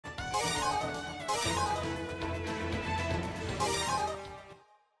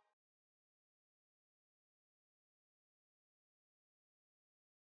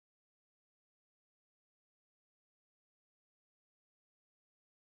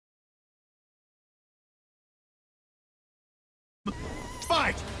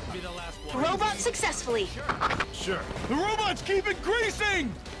Fight! Robot successfully. Sure. The robots keep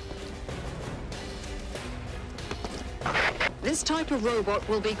increasing! This type of robot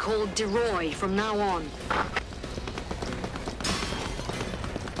will be called Deroy from now on.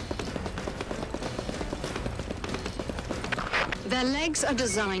 Their legs are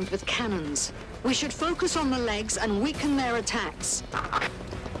designed with cannons. We should focus on the legs and weaken their attacks.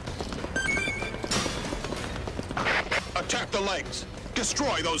 Attack the legs!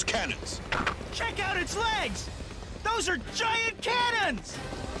 Destroy those cannons! Check out its legs! Those are giant cannons!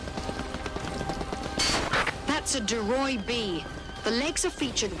 That's a Deroy B. The legs are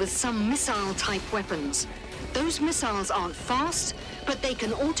featured with some missile-type weapons. Those missiles aren't fast, but they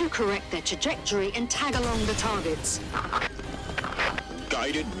can auto-correct their trajectory and tag along the targets.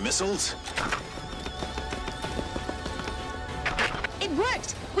 Guided missiles? It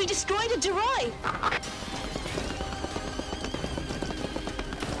worked! We destroyed a Deroy!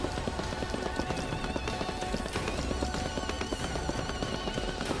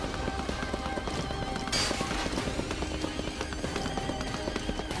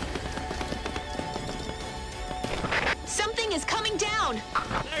 Something is coming down!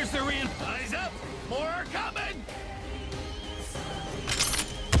 There's the Eyes up! More are coming!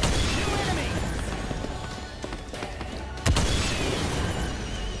 New enemy!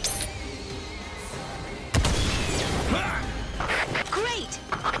 Great!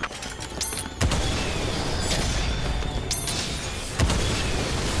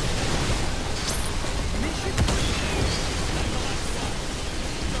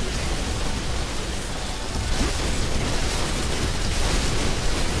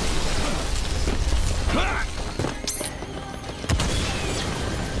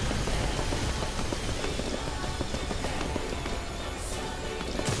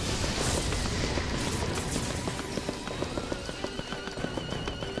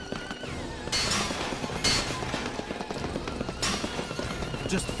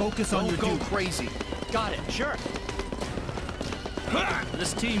 Just focus on your duty. Don't go crazy. Got it, sure.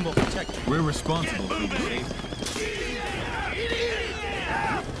 This team will protect you. We're responsible for you.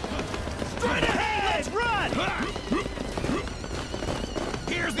 Straight ahead! Let's run!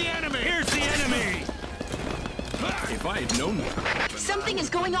 Here's the enemy! Here's the enemy! If I had known that. Something is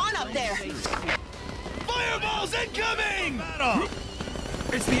going on up there! Fireballs incoming!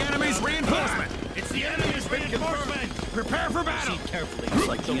 It's the enemy's reinforcement! It's the enemy's reinforcement! Prepare for battle! See carefully. It's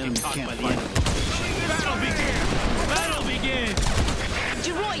like the enemy can't find it. Battle begin! Battle begin!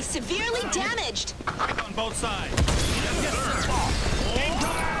 Deroy severely damaged! On both sides. Yes, sir!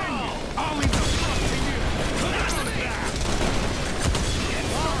 Incoming! I'll leave the front to you!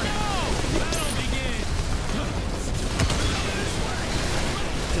 Oh, no! Battle begin!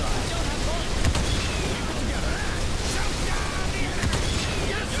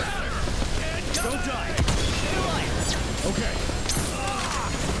 Yes, sir! Don't die! Okay.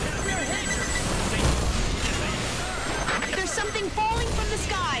 There's something falling from the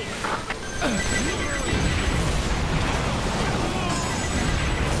sky!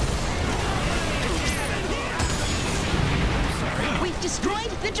 We've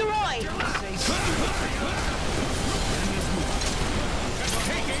destroyed the Deroy!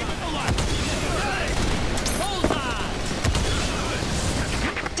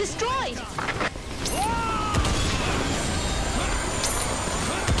 Destroyed!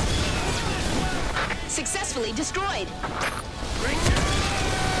 Successfully destroyed!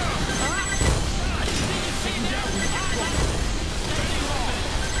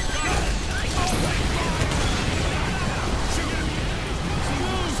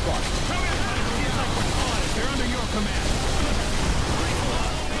 They're under your command.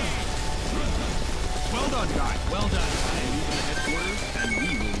 Well done, guy. Well done. Headquarters, and we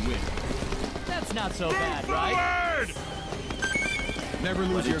will win. That's not so bad, right? Never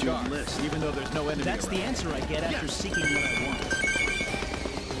lose your guard, even though there's no enemy. That's the answer I get after seeking what I want.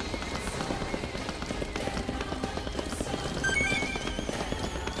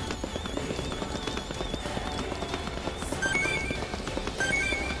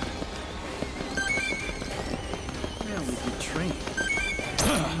 Yeah, we could train.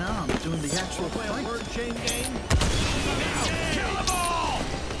 Now I'm doing the actual fight. Word chain game. Now, kill them all!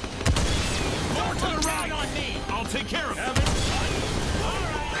 More to the right on me. I'll take care of it.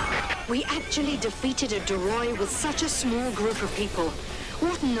 We actually defeated a Deroy with such a small group of people.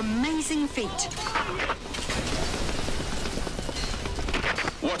 What an amazing feat.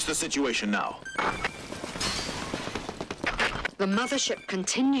 What's the situation now? The mothership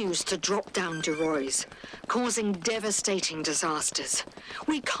continues to drop down Duroys, causing devastating disasters.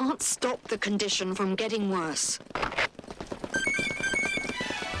 We can't stop the condition from getting worse.